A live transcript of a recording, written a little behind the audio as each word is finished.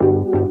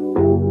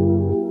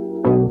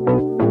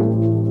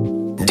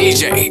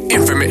DJ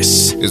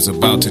Imfamous is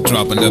about to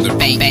drop another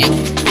bang, bang.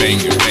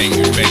 banger,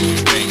 banger,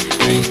 banger, banger,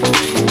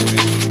 banger,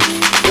 banger.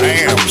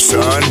 Damn,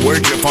 son,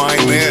 where'd you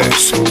find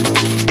this?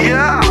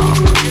 Yeah.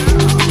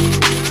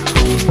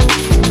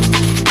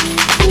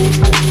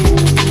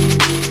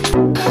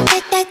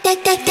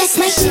 That's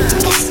my shit,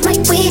 that's my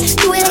way.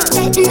 Do it like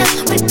that and I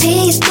would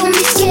pay. Don't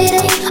be scared,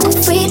 I ain't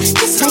afraid.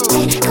 Just like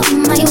that,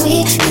 come my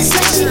way. That's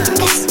my shit,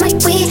 that's my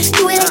way.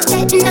 Do it like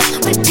that and I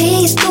would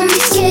pay. Don't be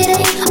scared,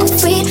 I ain't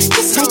afraid.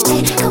 Just like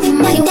that,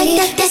 come my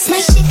way. That's my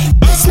shit,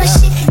 that's my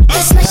shit,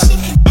 that's my shit,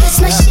 that's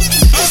my shit,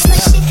 that's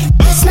my shit,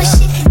 that's my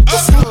shit.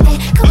 Just like that,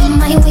 come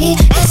my way.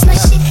 That's my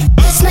shit,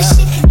 that's my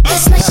shit,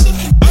 that's my shit,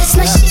 that's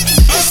my shit,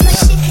 that's my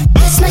shit,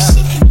 that's my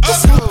shit.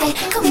 Just like that,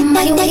 come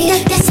my way.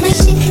 That's my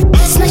shit,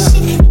 that's my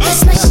shit.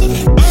 That's my shit,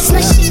 that's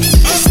my shit,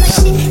 that's my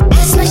shit,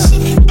 that's my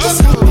shit,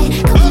 just like that,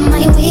 come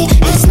my way.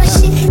 That's my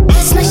shit,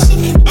 that's my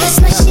shit, that's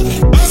my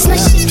shit, that's my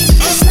shit,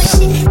 that's my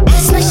shit,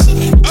 that's my shit,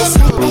 just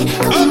like that,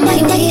 come my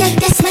way.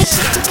 That's my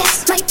shit,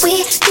 that's my way.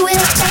 Do it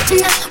like that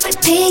and I would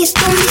pay.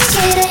 Don't be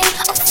scared, I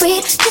ain't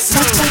afraid. Just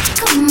like that,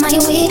 come my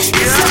way.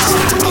 That's my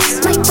shit, that's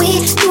my way.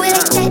 Do it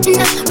like that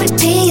and I would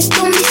pay.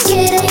 Don't be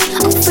scared, I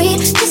ain't afraid.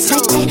 Just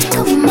like that,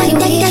 come my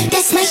way.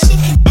 That's my shit,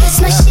 that's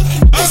my shit,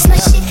 that's my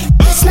shit,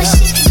 that's my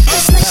shit.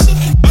 That's my shit,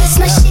 that's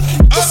my shit,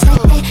 just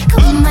like that,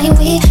 come my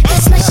way.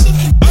 That's my shit,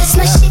 that's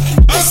my shit,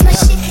 that's my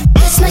shit,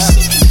 that's my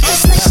shit,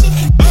 that's my shit,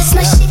 that's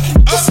my shit,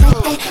 just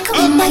like that,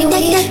 come my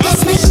way.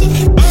 That's my shit,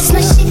 that's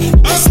my shit,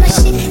 that's my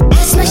shit,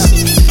 that's my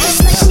shit, that's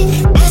my shit,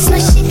 that's my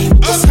shit,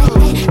 just like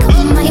that,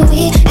 come my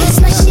way. That's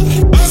my shit,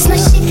 that's my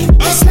shit,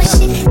 that's my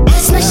shit,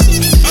 that's my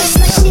shit, that's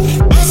my shit,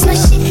 that's my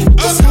shit,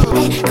 just like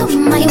that,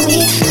 come my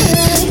way. I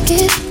like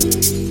it,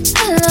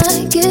 I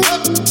like it,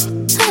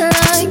 I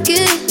like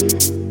it.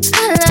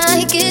 I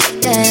like it,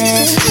 yeah.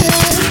 I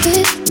like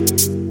it,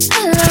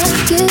 I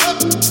like it, I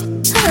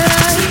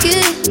like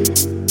it,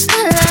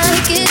 I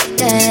like it,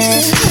 yeah.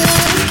 I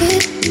like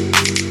it,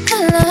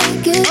 I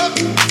like it,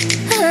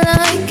 I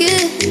like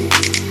it.